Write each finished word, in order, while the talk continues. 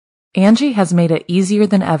Angie has made it easier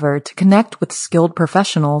than ever to connect with skilled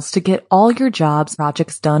professionals to get all your jobs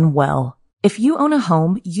projects done well. If you own a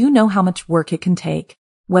home, you know how much work it can take,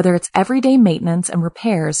 whether it's everyday maintenance and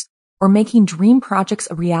repairs or making dream projects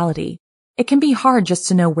a reality. It can be hard just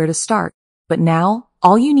to know where to start, but now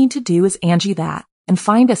all you need to do is Angie that and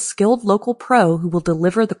find a skilled local pro who will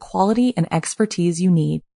deliver the quality and expertise you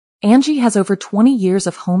need. Angie has over 20 years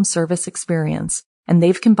of home service experience, and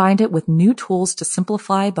they've combined it with new tools to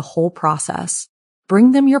simplify the whole process.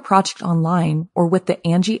 Bring them your project online or with the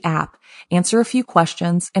Angie app, answer a few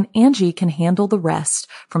questions, and Angie can handle the rest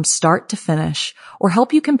from start to finish, or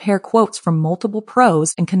help you compare quotes from multiple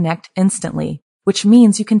pros and connect instantly, which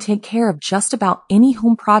means you can take care of just about any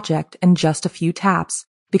home project in just a few taps.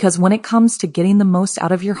 Because when it comes to getting the most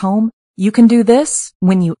out of your home, you can do this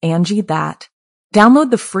when you Angie that.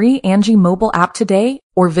 Download the free Angie mobile app today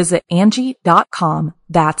or visit Angie.com.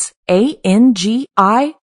 That's ANGI.com.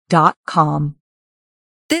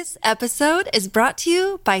 This episode is brought to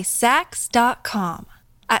you by Sax.com.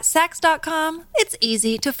 At Sax.com, it's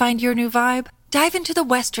easy to find your new vibe. Dive into the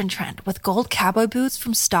Western trend with gold cowboy boots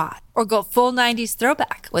from Stott, or go full 90s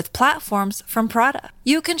throwback with platforms from Prada.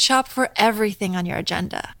 You can shop for everything on your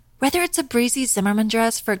agenda, whether it's a breezy Zimmermann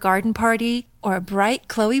dress for a garden party or a bright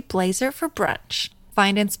Chloe blazer for brunch.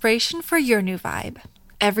 Find inspiration for your new vibe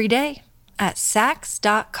every day at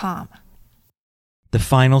Sax.com. The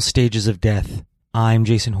Final Stages of Death. I'm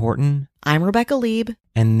Jason Horton. I'm Rebecca Lieb.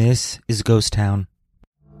 And this is Ghost Town.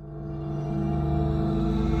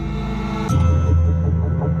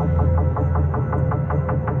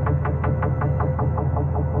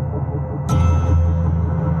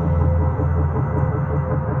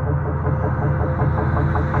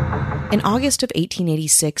 In August of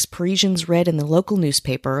 1886, Parisians read in the local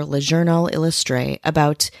newspaper, Le Journal Illustré,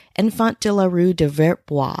 about Enfant de la Rue de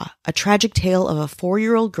Vertbois, a tragic tale of a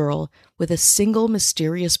 4-year-old girl with a single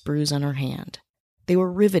mysterious bruise on her hand. They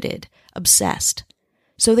were riveted, obsessed.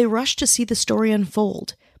 So they rushed to see the story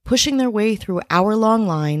unfold, pushing their way through hour-long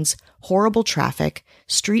lines, horrible traffic,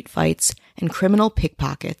 street fights, and criminal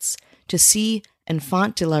pickpockets to see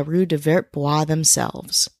Enfant de la Rue de Vertbois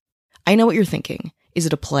themselves. I know what you're thinking. Is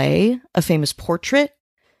it a play? A famous portrait?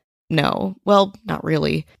 No. Well, not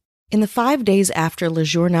really. In the 5 days after Le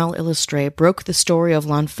Journal Illustré broke the story of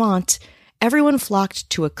L'Enfant, everyone flocked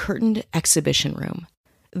to a curtained exhibition room.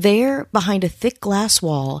 There, behind a thick glass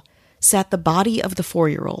wall, sat the body of the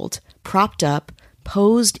 4-year-old, propped up,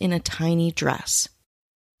 posed in a tiny dress.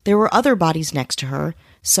 There were other bodies next to her,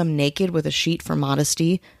 some naked with a sheet for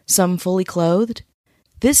modesty, some fully clothed.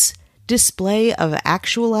 This display of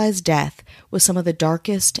actualized death was some of the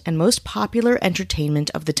darkest and most popular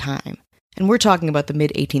entertainment of the time. And we're talking about the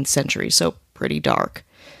mid-18th century, so pretty dark.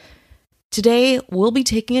 Today, we'll be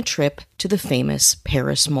taking a trip to the famous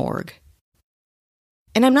Paris Morgue.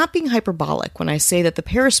 And I'm not being hyperbolic when I say that the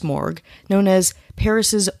Paris Morgue, known as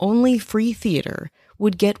Paris's only free theater,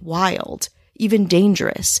 would get wild, even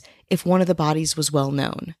dangerous, if one of the bodies was well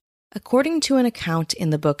known. According to an account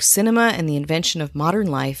in the book Cinema and the Invention of Modern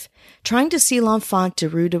Life, trying to see L'Enfant de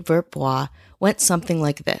Rue de Vertbois went something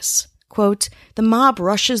like this. Quote, "The mob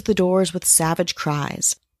rushes the doors with savage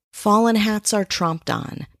cries. Fallen hats are tromped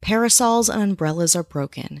on, parasols and umbrellas are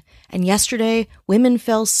broken, and yesterday women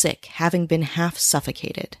fell sick, having been half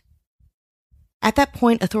suffocated." At that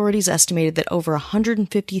point, authorities estimated that over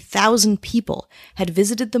 150,000 people had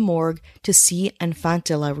visited the morgue to see Enfant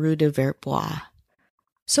de la Rue de Vertbois.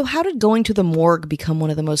 So how did going to the morgue become one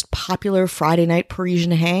of the most popular Friday night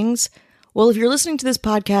Parisian hangs? Well, if you're listening to this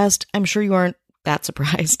podcast, I'm sure you aren't that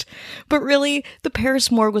surprised. But really, the Paris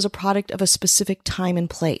Morgue was a product of a specific time and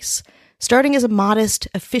place. Starting as a modest,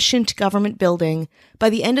 efficient government building, by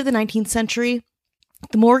the end of the 19th century,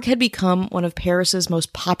 the morgue had become one of Paris's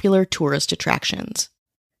most popular tourist attractions.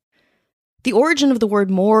 The origin of the word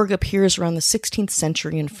morgue appears around the 16th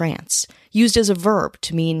century in France, used as a verb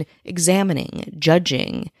to mean examining,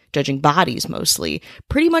 judging bodies mostly,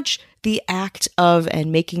 pretty much the act of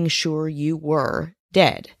and making sure you were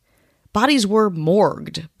dead. Bodies were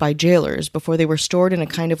morgued by jailers before they were stored in a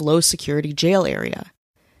kind of low-security jail area.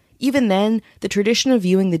 Even then, the tradition of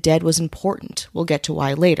viewing the dead was important. We'll get to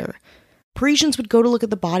why later. Parisians would go to look at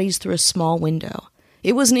the bodies through a small window.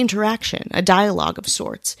 It was an interaction, a dialogue of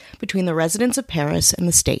sorts, between the residents of Paris and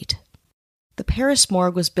the state. The Paris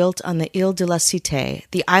Morgue was built on the Ile de la Cité,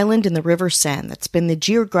 the island in the River Seine that's been the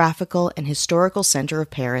geographical and historical center of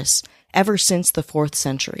Paris ever since the 4th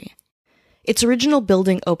century. Its original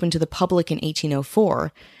building opened to the public in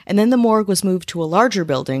 1804, and then the morgue was moved to a larger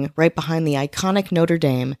building right behind the iconic Notre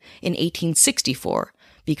Dame in 1864,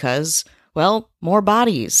 because, Well, more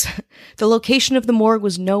bodies. The location of the morgue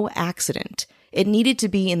was no accident. It needed to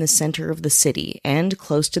be in the center of the city and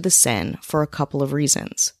close to the Seine for a couple of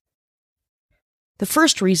reasons. The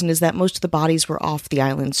first reason is that most of the bodies were off the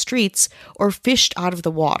island streets or fished out of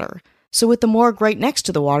the water. So with the morgue right next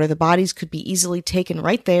to the water, the bodies could be easily taken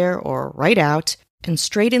right there or right out and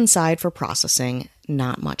straight inside for processing.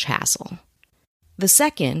 Not much hassle. The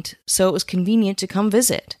second, so it was convenient to come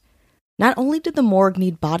visit. Not only did the morgue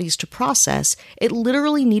need bodies to process, it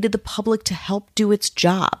literally needed the public to help do its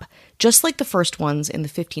job. Just like the first ones in the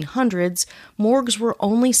 1500s, morgues were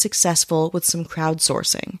only successful with some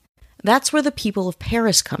crowdsourcing. That's where the people of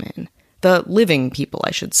Paris come in. The living people,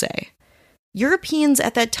 I should say. Europeans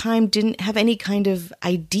at that time didn't have any kind of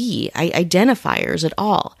identifiers at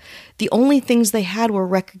all. The only things they had were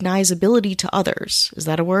recognizability to others. Is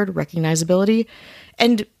that a word? Recognizability?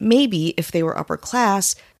 And maybe, if they were upper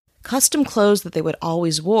class, custom clothes that they would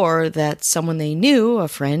always wore that someone they knew, a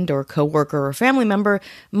friend or coworker or family member,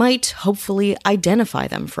 might hopefully identify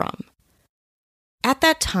them from. At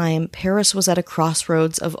that time, Paris was at a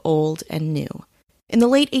crossroads of old and new. In the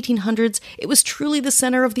late 1800s, it was truly the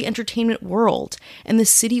center of the entertainment world, and the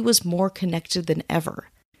city was more connected than ever.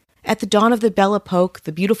 At the dawn of the Belle Epoque,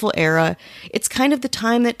 the beautiful era, it's kind of the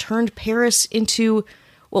time that turned Paris into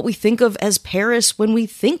what we think of as Paris when we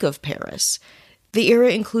think of Paris. The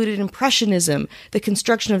era included Impressionism, the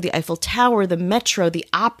construction of the Eiffel Tower, the metro, the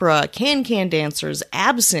opera, can-can dancers,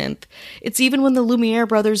 absinthe. It's even when the Lumiere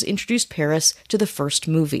brothers introduced Paris to the first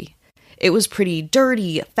movie. It was pretty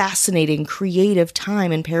dirty, fascinating, creative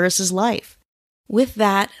time in Paris's life. With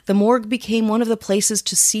that, the morgue became one of the places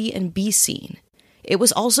to see and be seen. It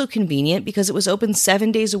was also convenient because it was open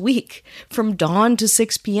 7 days a week, from dawn to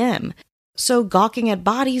 6 p.m., so gawking at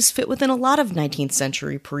bodies fit within a lot of 19th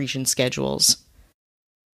century Parisian schedules.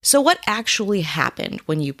 So what actually happened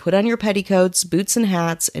when you put on your petticoats, boots, and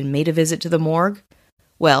hats and made a visit to the morgue?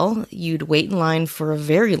 Well, you'd wait in line for a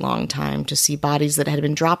very long time to see bodies that had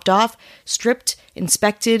been dropped off, stripped,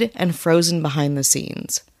 inspected, and frozen behind the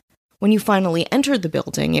scenes. When you finally entered the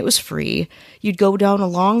building, it was free. You'd go down a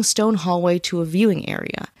long stone hallway to a viewing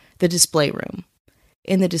area, the display room.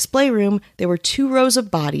 In the display room, there were 2 rows of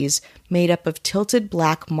bodies made up of tilted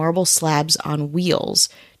black marble slabs on wheels,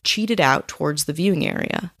 cheated out towards the viewing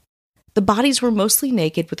area. The bodies were mostly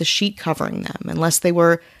naked with a sheet covering them, unless they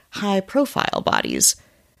were high-profile bodies.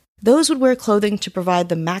 Those would wear clothing to provide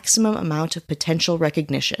the maximum amount of potential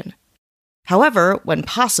recognition. However, when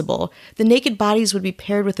possible, the naked bodies would be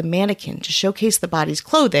paired with a mannequin to showcase the body's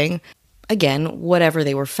clothing, again, whatever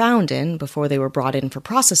they were found in before they were brought in for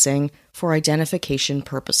processing, for identification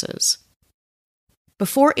purposes.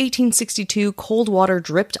 Before 1862, cold water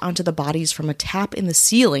dripped onto the bodies from a tap in the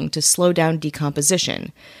ceiling to slow down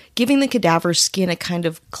decomposition, giving the cadaver's skin a kind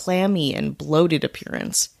of clammy and bloated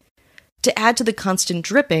appearance. To add to the constant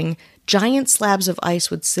dripping, giant slabs of ice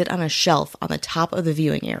would sit on a shelf on the top of the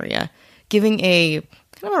viewing area, giving a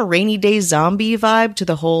kind of a rainy day zombie vibe to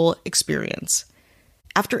the whole experience.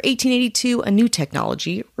 After 1882, a new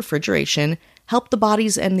technology, refrigeration, helped the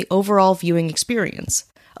bodies and the overall viewing experience,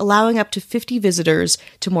 allowing up to 50 visitors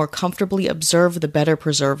to more comfortably observe the better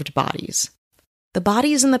preserved bodies. The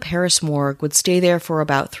bodies in the Paris morgue would stay there for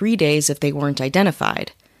about 3 days if they weren't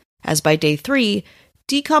identified, as by day 3,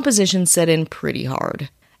 decomposition set in pretty hard.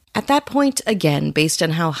 At that point, again, based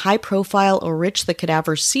on how high-profile or rich the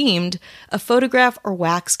cadaver seemed, a photograph or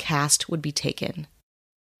wax cast would be taken.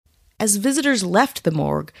 As visitors left the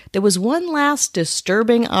morgue, there was one last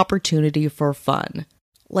disturbing opportunity for fun.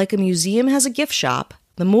 Like a museum has a gift shop,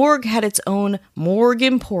 the morgue had its own morgue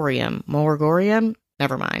emporium, morgorium?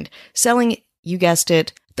 Never mind. Selling, you guessed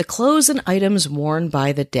it, the clothes and items worn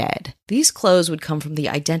by the dead. These clothes would come from the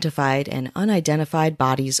identified and unidentified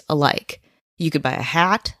bodies alike. You could buy a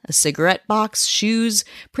hat, a cigarette box, shoes,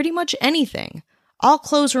 pretty much anything. All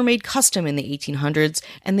clothes were made custom in the 1800s,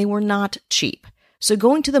 and they were not cheap. So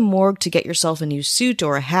going to the morgue to get yourself a new suit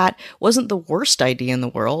or a hat wasn't the worst idea in the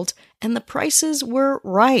world, and the prices were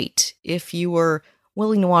right if you were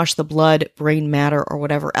willing to wash the blood, brain matter, or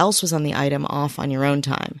whatever else was on the item off on your own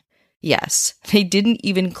time. Yes, they didn't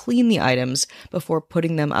even clean the items before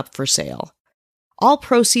putting them up for sale. All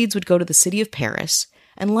proceeds would go to the city of Paris,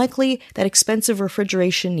 and likely that expensive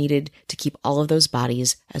refrigeration needed to keep all of those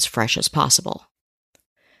bodies as fresh as possible.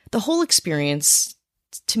 The whole experience,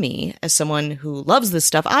 to me, as someone who loves this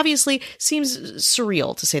stuff, obviously seems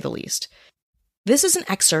surreal, to say the least. This is an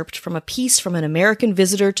excerpt from a piece from an American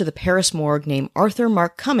visitor to the Paris morgue named Arthur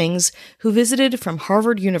Mark Cummings, who visited from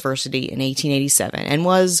Harvard University in 1887 and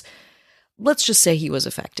was, let's just say he was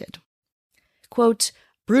affected. Quote,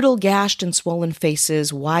 Brutal gashed and swollen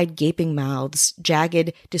faces, wide gaping mouths,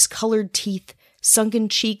 jagged, discolored teeth, sunken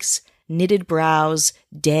cheeks, knitted brows,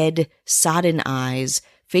 dead, sodden eyes,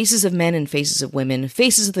 faces of men and faces of women,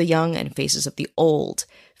 faces of the young and faces of the old,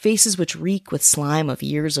 faces which reek with slime of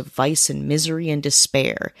years of vice and misery and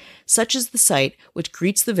despair. Such is the sight which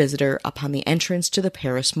greets the visitor upon the entrance to the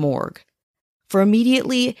Paris morgue. For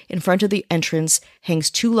immediately in front of the entrance hangs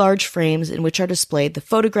 2 large frames in which are displayed the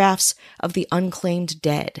photographs of the unclaimed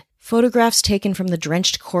dead, photographs taken from the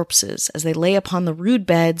drenched corpses as they lay upon the rude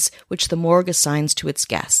beds which the morgue assigns to its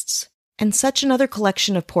guests. And such another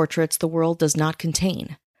collection of portraits the world does not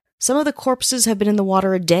contain. Some of the corpses have been in the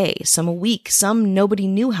water a day, some a week, some nobody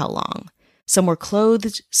knew how long. Some were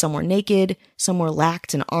clothed, some were naked, some were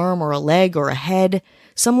lacked an arm or a leg or a head,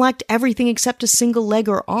 some lacked everything except a single leg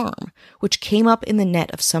or arm, which came up in the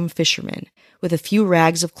net of some fisherman, with a few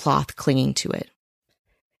rags of cloth clinging to it.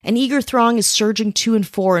 An eager throng is surging to and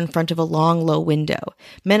fro in front of a long, low window.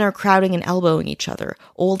 Men are crowding and elbowing each other.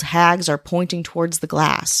 Old hags are pointing towards the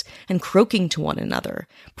glass and croaking to one another.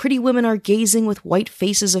 Pretty women are gazing with white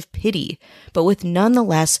faces of pity, but with none the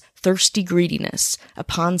less thirsty greediness,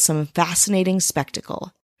 upon some fascinating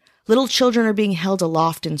spectacle. Little children are being held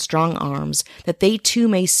aloft in strong arms, that they too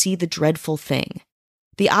may see the dreadful thing.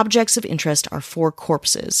 The objects of interest are 4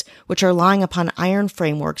 corpses, which are lying upon iron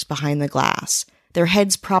frameworks behind the glass, their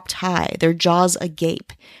heads propped high, their jaws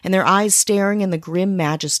agape, and their eyes staring in the grim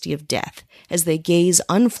majesty of death, as they gaze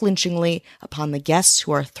unflinchingly upon the guests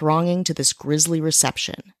who are thronging to this grisly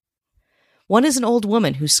reception. One is an old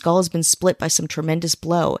woman whose skull has been split by some tremendous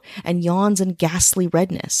blow, and yawns in ghastly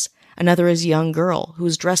redness. Another is a young girl, who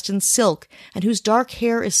is dressed in silk, and whose dark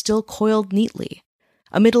hair is still coiled neatly.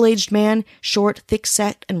 A middle-aged man, short,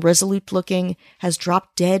 thick-set, and resolute-looking, has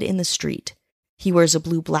dropped dead in the street. He wears a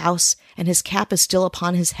blue blouse, and his cap is still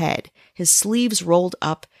upon his head. His sleeves rolled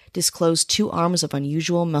up disclose 2 arms of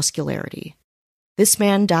unusual muscularity. This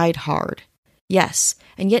man died hard. Yes,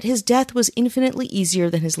 and yet his death was infinitely easier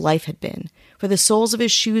than his life had been, for the soles of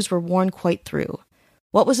his shoes were worn quite through.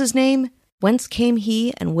 What was his name? Whence came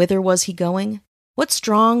he, and whither was he going? What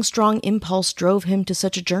strong, strong impulse drove him to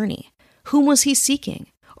such a journey? Whom was he seeking,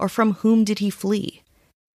 or from whom did he flee?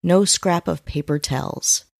 No scrap of paper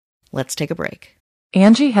tells. Let's take a break.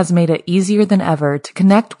 Angie has made it easier than ever to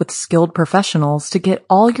connect with skilled professionals to get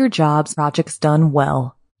all your jobs projects done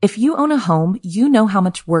well. If you own a home, you know how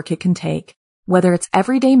much work it can take, whether it's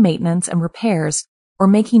everyday maintenance and repairs or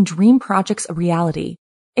making dream projects a reality.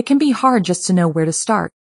 It can be hard just to know where to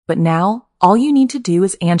start, but now all you need to do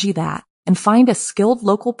is Angie that and find a skilled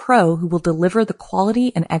local pro who will deliver the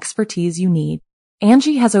quality and expertise you need.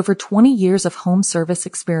 Angie has over 20 years of home service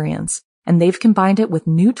experience, and they've combined it with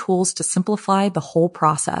new tools to simplify the whole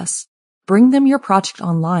process. Bring them your project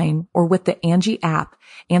online or with the Angie app,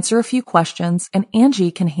 answer a few questions, and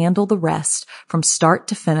Angie can handle the rest from start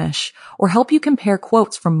to finish, or help you compare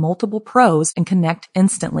quotes from multiple pros and connect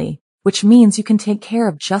instantly, which means you can take care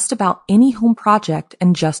of just about any home project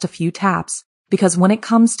in just a few taps. Because when it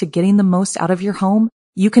comes to getting the most out of your home,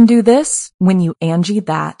 you can do this when you Angie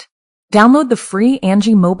that. Download the free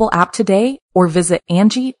Angie mobile app today or visit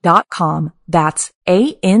Angie.com. That's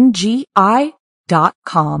ANGI.com.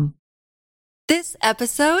 This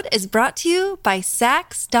episode is brought to you by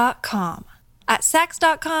Sax.com. At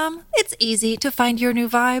Sax.com, it's easy to find your new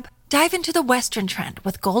vibe. Dive into the Western trend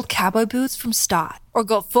with gold cowboy boots from Stott, or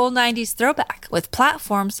go full 90s throwback with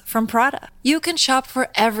platforms from Prada. You can shop for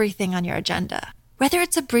everything on your agenda, whether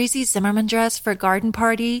it's a breezy Zimmermann dress for a garden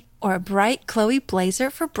party or a bright Chloe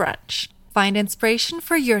blazer for brunch. Find inspiration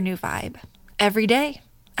for your new vibe every day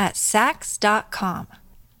at Sax.com.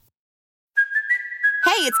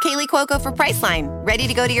 Hey, it's Kaylee Cuoco for Priceline. Ready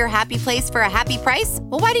to go to your happy place for a happy price?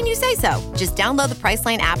 Well, why didn't you say so? Just download the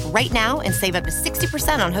Priceline app right now and save up to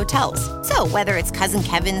 60% on hotels. So whether it's Cousin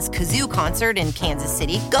Kevin's Kazoo Concert in Kansas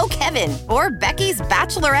City, go Kevin, or Becky's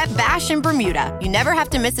Bachelorette Bash in Bermuda, you never have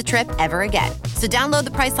to miss a trip ever again. So download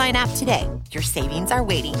the Priceline app today. Your savings are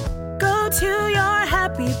waiting. Go to your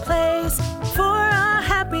happy place for a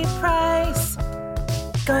happy price.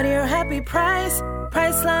 Go to your happy price,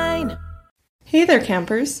 Priceline. Hey there,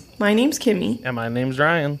 campers. My name's Kimmy. And my name's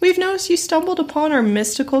Ryan. We've noticed you stumbled upon our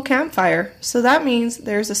mystical campfire, so that means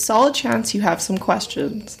there's a solid chance you have some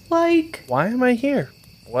questions. Like, why am I here?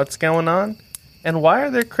 What's going on? And why are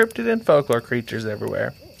there cryptid and folklore creatures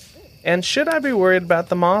everywhere? And should I be worried about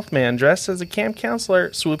the Mothman dressed as a camp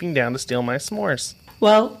counselor swooping down to steal my s'mores?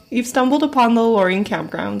 well, you've stumbled upon the Alluring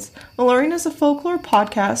Campgrounds. Alluring is a folklore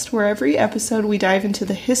podcast where every episode we dive into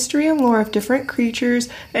the history and lore of different creatures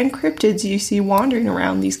and cryptids you see wandering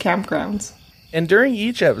around these campgrounds. And during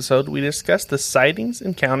each episode, we discuss the sightings,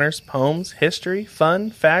 encounters, poems, history, fun,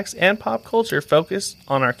 facts, and pop culture focused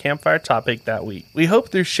on our campfire topic that week. We hope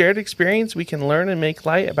through shared experience we can learn and make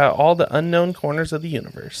light about all the unknown corners of the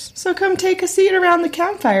universe. So come take a seat around the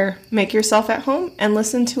campfire, make yourself at home, and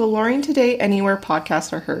listen to Alluring Today anywhere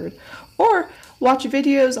podcasts are heard. Or watch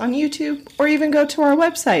videos on YouTube, or even go to our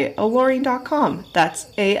website, alluring.com. That's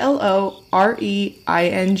ALOREING.com.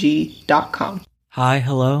 Hi,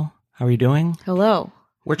 hello. How are you doing? Hello.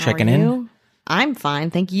 We're How checking are in. you? I'm fine.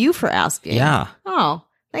 Thank you for asking. Yeah. Oh,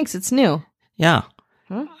 thanks. It's new. Yeah.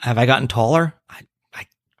 Huh? Have I gotten taller? I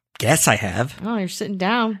guess I have. Oh, you're sitting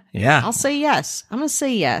down. Yeah. I'll say yes. I'm going to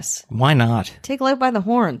say yes. Why not? Take life by the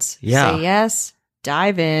horns. Yeah. Say yes.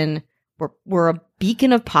 Dive in. We're a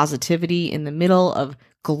beacon of positivity in the middle of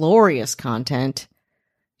glorious content.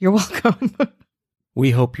 You're welcome.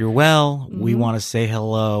 We hope you're well. We Mhm. want to say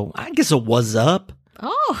hello. I guess a what's up.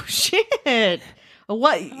 Oh, shit.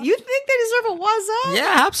 What? You think they deserve a was up?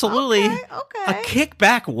 Yeah, absolutely. Okay. A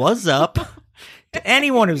kickback was up to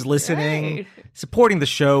anyone who's listening, Right. supporting the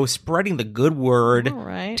show, spreading the good word, All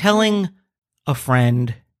right. telling a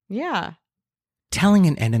friend, Yeah. telling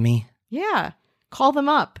an enemy. Yeah. Call them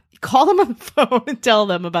up. Call them on the phone and tell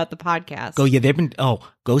them about the podcast. Go, yeah,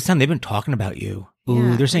 Ghost Town, they've been talking about you.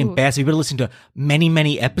 Ooh, Yeah, they're saying ooh. bad, so you better listen to many,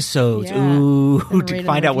 many episodes. Yeah. Ooh, Better to rate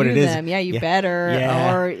find and out what it review is. them. Yeah, you Yeah. better.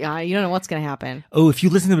 Yeah. Or you don't know what's going to happen. Oh, if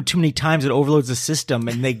you listen to them too many times, it overloads the system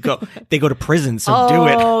and they go to prison, so do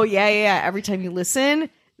it. Oh, yeah. Every time you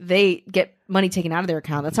listen, they get money taken out of their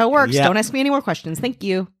account. That's how it works. Yeah. Don't ask me any more questions. Thank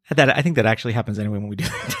you. I think that actually happens anyway when we do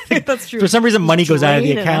that. That's true. For some reason, money goes out of the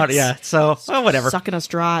Draining account. us. Yeah, so well, whatever. Sucking us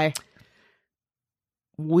dry.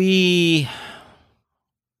 We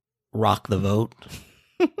rock the vote.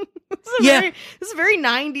 This is a very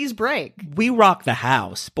 90s break. We rock the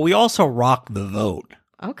house, but we also rock the vote.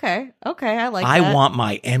 Okay, I like I that. want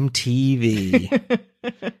my MTV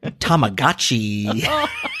Tamagotchi.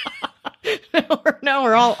 No,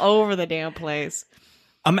 we're all over the damn place.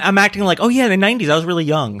 I'm acting like, oh yeah, in the 90s, I was really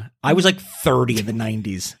young. I was like 30 in the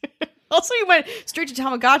 90s. Also, you went straight to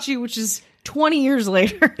Tamagotchi, which is 20 years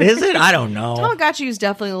later. Is it? I don't know. Tamagotchi is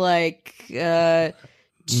definitely like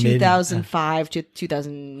 2005 to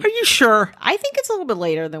 2000. Are you sure? I think it's a little bit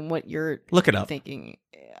later than what you're Look it up. thinking.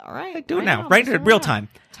 All right. Do it right now, right in real time.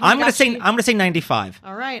 I'm gonna say 95.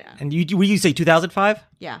 All right. And will you say 2005?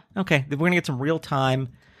 Yeah. Okay, then we're gonna get some real time.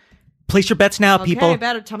 Place your bets now, Okay, people.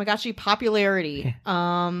 about Tamagotchi popularity.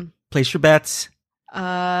 Place your bets.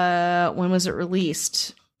 When was it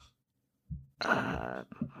released?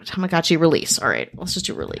 Tamagotchi release. All right, let's just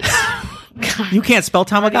do release. God. You can't spell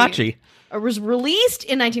Tamagotchi. It was released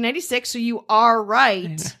in 1996, so you are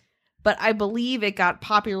right. But I believe it got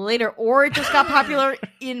popular later, or it just got popular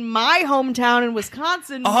in my hometown in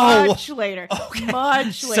Wisconsin much later. Okay.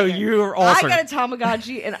 Much later. So you're also... I got a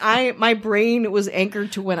Tamagotchi, and my brain was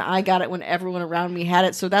anchored to when I got it, when everyone around me had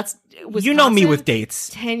it. So that's Wisconsin, You know me with dates.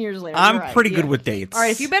 10 years later. I'm You're right, pretty yeah. good with dates. All right,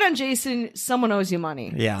 if you bet on Jason, someone owes you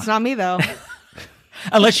money. Yeah. It's not me, though.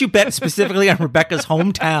 Unless you bet specifically on Rebecca's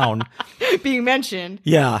hometown. Being mentioned,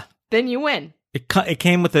 Yeah. then you win. It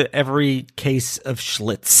came with every case of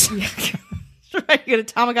Schlitz. Right, you get a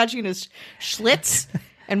Tamagotchi and a Schlitz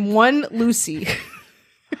and one Lucy.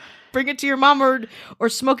 Bring it to your mom or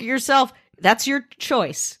smoke it yourself. That's your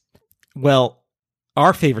choice. Well,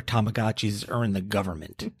 our favorite Tamagotchis are in the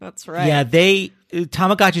government. That's right. Yeah,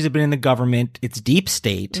 Tamagotchis have been in the government. It's deep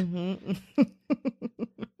state. Mm-hmm.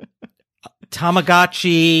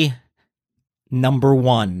 Tamagotchi number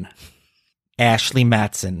 1, Ashley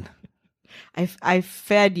Matson. I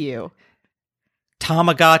fed you.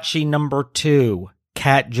 Tamagotchi number 2,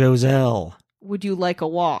 Kat Joselle. Would you like a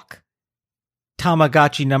walk?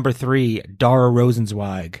 Tamagotchi number 3, Dara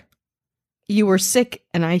Rosenzweig. You were sick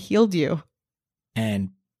and I healed you. And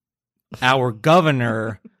our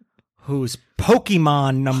governor, who's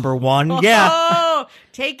Pokemon number 1. Yeah. Oh,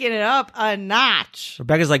 taking it up a notch.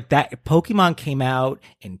 Rebecca's like, that Pokemon came out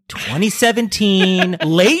in 2017,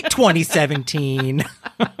 late 2017.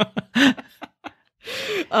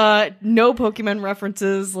 No Pokemon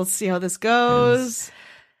references. Let's see how this goes.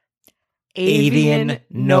 Avian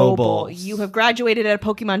Noble. You have graduated at a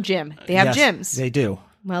Pokemon gym. They have Yes, gyms. They do.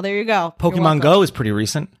 Well, there you go. You're Pokemon welcome. Go is pretty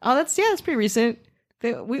recent. Oh, that's pretty recent.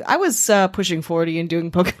 I was pushing 40 and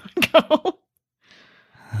doing Pokemon Go.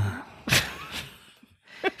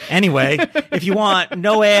 Anyway, if you want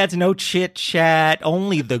no ads, no chit chat,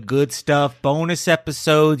 only the good stuff, bonus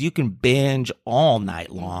episodes, you can binge all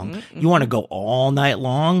night long. You want to go all night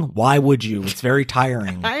long? Why would you? It's very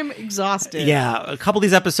tiring. I'm exhausted. Yeah, a couple of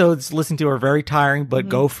these episodes listened to are very tiring, but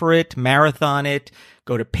go for it, marathon it.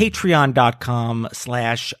 Go to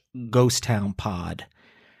patreon.com/ghosttownpod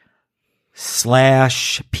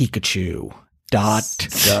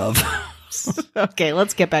 /Pikachu.gov. Okay,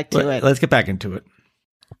 let's get back to it. Let's get back into it.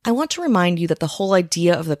 I want to remind you that the whole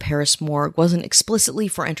idea of the Paris morgue wasn't explicitly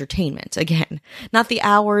for entertainment. Again, not the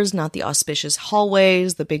hours, not the auspicious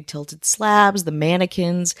hallways, the big tilted slabs, the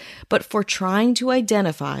mannequins, but for trying to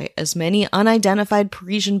identify as many unidentified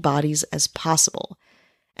Parisian bodies as possible.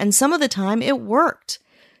 And some of the time, it worked.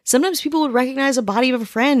 Sometimes people would recognize a body of a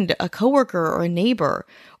friend, a coworker, or a neighbor,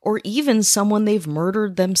 or even someone they've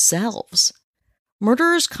murdered themselves.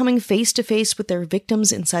 Murderers coming face to face with their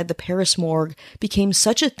victims inside the Paris morgue became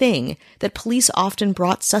such a thing that police often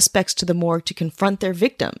brought suspects to the morgue to confront their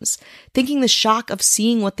victims, thinking the shock of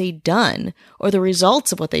seeing what they'd done, or the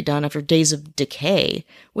results of what they'd done after days of decay,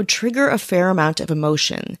 would trigger a fair amount of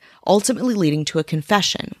emotion, ultimately leading to a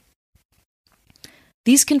confession.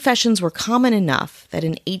 These confessions were common enough that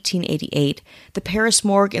in 1888, the Paris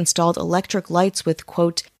morgue installed electric lights with,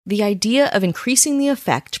 quote, the idea of increasing the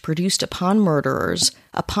effect produced upon murderers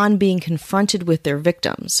upon being confronted with their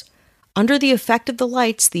victims. Under the effect of the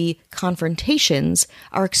lights, the confrontations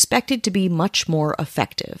are expected to be much more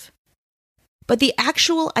effective. But the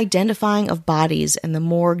actual identifying of bodies and the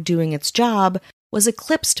morgue doing its job was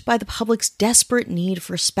eclipsed by the public's desperate need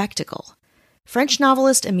for spectacle. French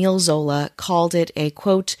novelist Émile Zola called it a,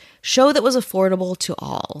 quote, show that was affordable to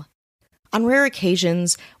all. On rare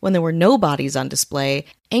occasions, when there were no bodies on display,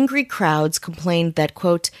 angry crowds complained that,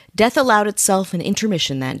 quote, death allowed itself an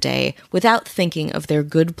intermission that day without thinking of their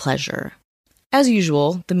good pleasure. As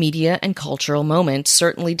usual, the media and cultural moment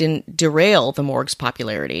certainly didn't derail the morgue's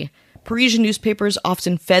popularity. Parisian newspapers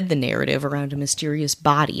often fed the narrative around a mysterious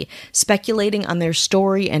body, speculating on their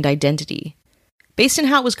story and identity. Based on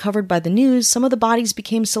how it was covered by the news, some of the bodies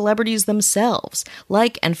became celebrities themselves,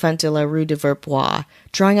 like Enfant de la Rue de Vertbois,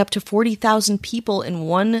 drawing up to 40,000 people in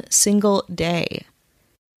one single day.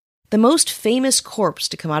 The most famous corpse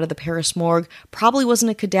to come out of the Paris morgue probably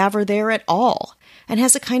wasn't a cadaver there at all, and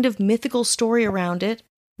has a kind of mythical story around it,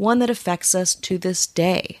 one that affects us to this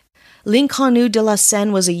day. L'Inconnue de la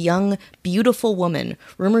Seine was a young, beautiful woman,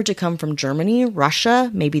 rumored to come from Germany, Russia,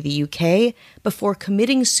 maybe the UK, before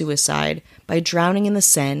committing suicide by drowning in the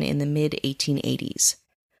Seine in the mid-1880s.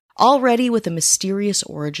 Already with a mysterious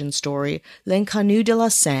origin story, L'Inconnue de la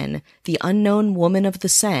Seine, the unknown woman of the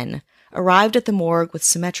Seine, arrived at the morgue with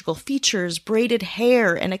symmetrical features, braided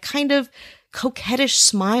hair, and a kind of coquettish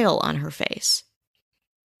smile on her face.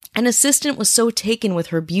 An assistant was so taken with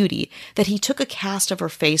her beauty that he took a cast of her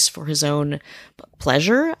face for his own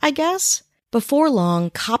pleasure, I guess. Before long,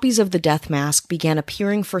 copies of the death mask began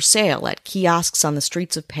appearing for sale at kiosks on the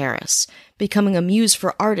streets of Paris, becoming a muse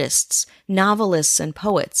for artists, novelists, and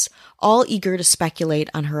poets, all eager to speculate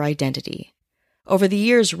on her identity. Over the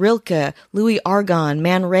years, Rilke, Louis Argonne,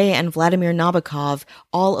 Man Ray, and Vladimir Nabokov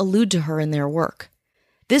all allude to her in their work.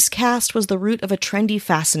 This cast was the root of a trendy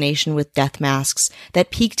fascination with death masks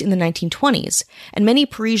that peaked in the 1920s, and many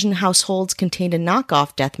Parisian households contained a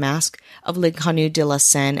knockoff death mask of L'Inconnue de la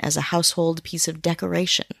Seine as a household piece of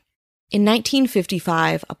decoration. In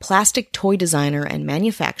 1955, a plastic toy designer and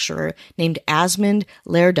manufacturer named Asmund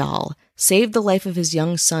Lerdahl saved the life of his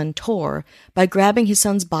young son Tor by grabbing his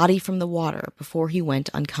son's body from the water before he went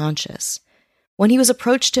unconscious. When he was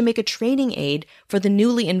approached to make a training aid for the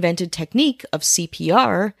newly invented technique of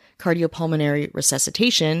CPR, cardiopulmonary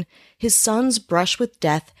resuscitation, his son's brush with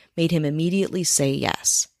death made him immediately say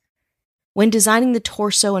yes. When designing the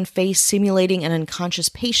torso and face simulating an unconscious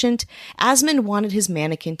patient, Asmund wanted his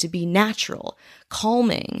mannequin to be natural,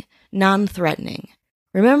 calming, non-threatening.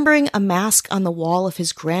 Remembering a mask on the wall of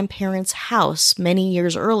his grandparents' house many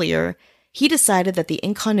years earlier, he decided that the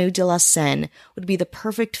Inconnue de la Seine would be the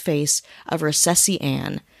perfect face of Recessi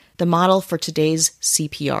Anne, the model for today's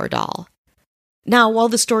CPR doll. Now, while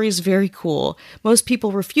the story is very cool, most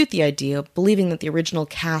people refute the idea, believing that the original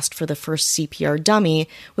cast for the first CPR dummy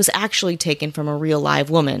was actually taken from a real live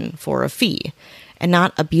woman for a fee, and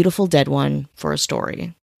not a beautiful dead one for a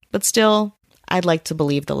story. But still, I'd like to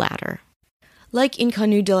believe the latter. Like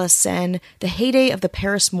Inconnue de la Seine, the heyday of the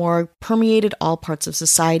Paris morgue permeated all parts of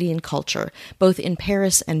society and culture, both in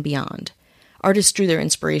Paris and beyond. Artists drew their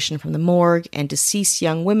inspiration from the morgue, and deceased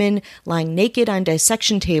young women lying naked on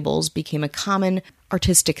dissection tables became a common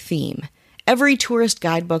artistic theme, Every tourist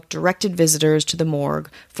guidebook directed visitors to the morgue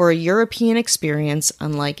for a European experience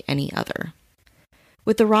unlike any other.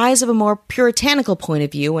 With the rise of a more puritanical point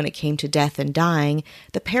of view when it came to death and dying,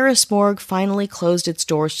 the Paris morgue finally closed its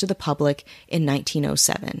doors to the public in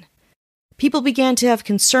 1907. People began to have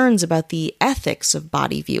concerns about the ethics of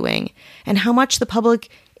body viewing and how much the public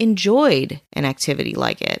enjoyed an activity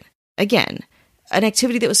like it. Again, an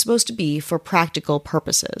activity that was supposed to be for practical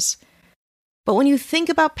purposes. But when you think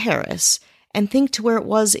about Paris, and think to where it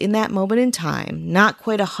was in that moment in time, not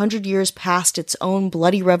quite 100 years past its own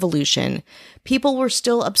bloody revolution, people were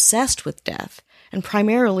still obsessed with death, and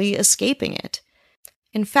primarily escaping it.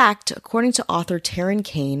 In fact, according to author Taryn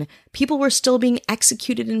Kane, people were still being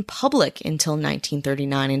executed in public until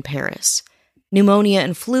 1939 in Paris. Pneumonia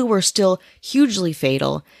and flu were still hugely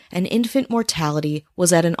fatal, and infant mortality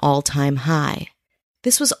was at an all-time high.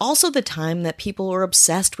 This was also the time that people were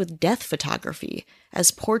obsessed with death photography, as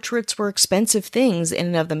portraits were expensive things in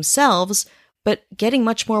and of themselves, but getting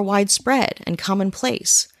much more widespread and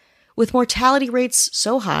commonplace. With mortality rates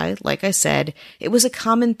so high, like I said, it was a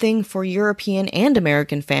common thing for European and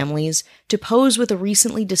American families to pose with a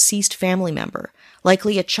recently deceased family member,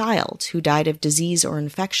 likely a child who died of disease or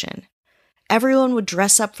infection. Everyone would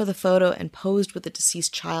dress up for the photo and posed with the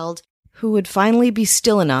deceased child, who would finally be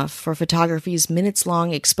still enough for photography's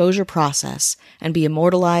minutes-long exposure process and be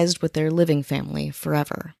immortalized with their living family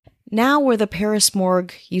forever. Now where the Paris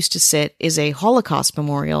morgue used to sit is a Holocaust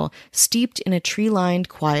memorial steeped in a tree-lined,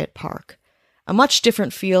 quiet park. A much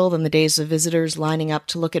different feel than the days of visitors lining up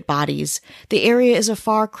to look at bodies, the area is a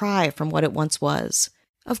far cry from what it once was.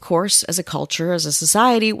 Of course, as a culture, as a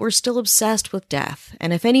society, we're still obsessed with death,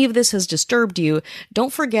 and if any of this has disturbed you,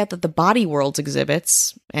 don't forget that the Body Worlds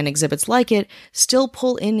exhibits, and exhibits like it, still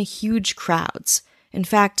pull in huge crowds. In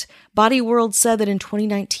fact, Body World said that in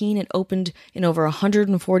 2019 it opened in over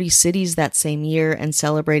 140 cities that same year and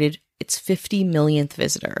celebrated its 50 millionth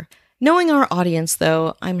visitor. Knowing our audience,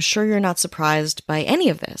 though, I'm sure you're not surprised by any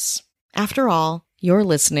of this. After all, you're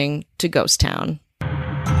listening to Ghost Town.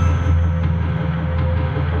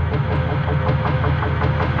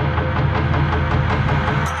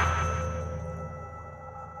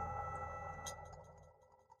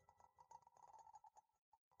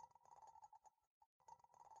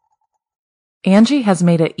 Angie has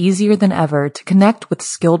made it easier than ever to connect with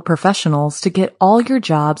skilled professionals to get all your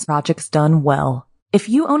jobs projects done well. If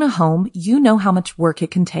you own a home, you know how much work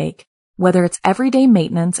it can take, whether it's everyday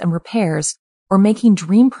maintenance and repairs or making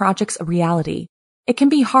dream projects a reality. It can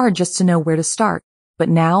be hard just to know where to start, but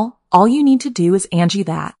now all you need to do is Angie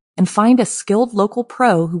that and find a skilled local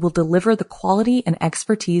pro who will deliver the quality and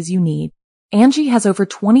expertise you need. Angie has over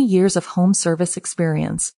 20 years of home service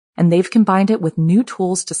experience, and they've combined it with new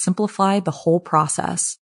tools to simplify the whole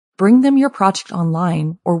process. Bring them your project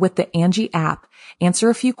online or with the Angie app, answer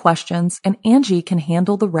a few questions, and Angie can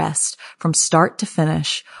handle the rest from start to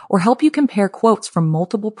finish, or help you compare quotes from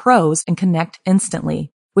multiple pros and connect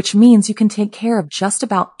instantly, which means you can take care of just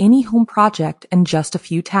about any home project in just a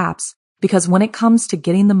few taps. Because when it comes to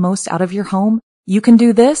getting the most out of your home, you can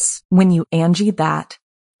do this when you Angie that.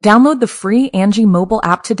 Download the free Angie mobile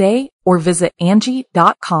app today or visit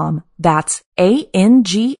Angie.com. That's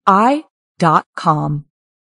ANGI.com.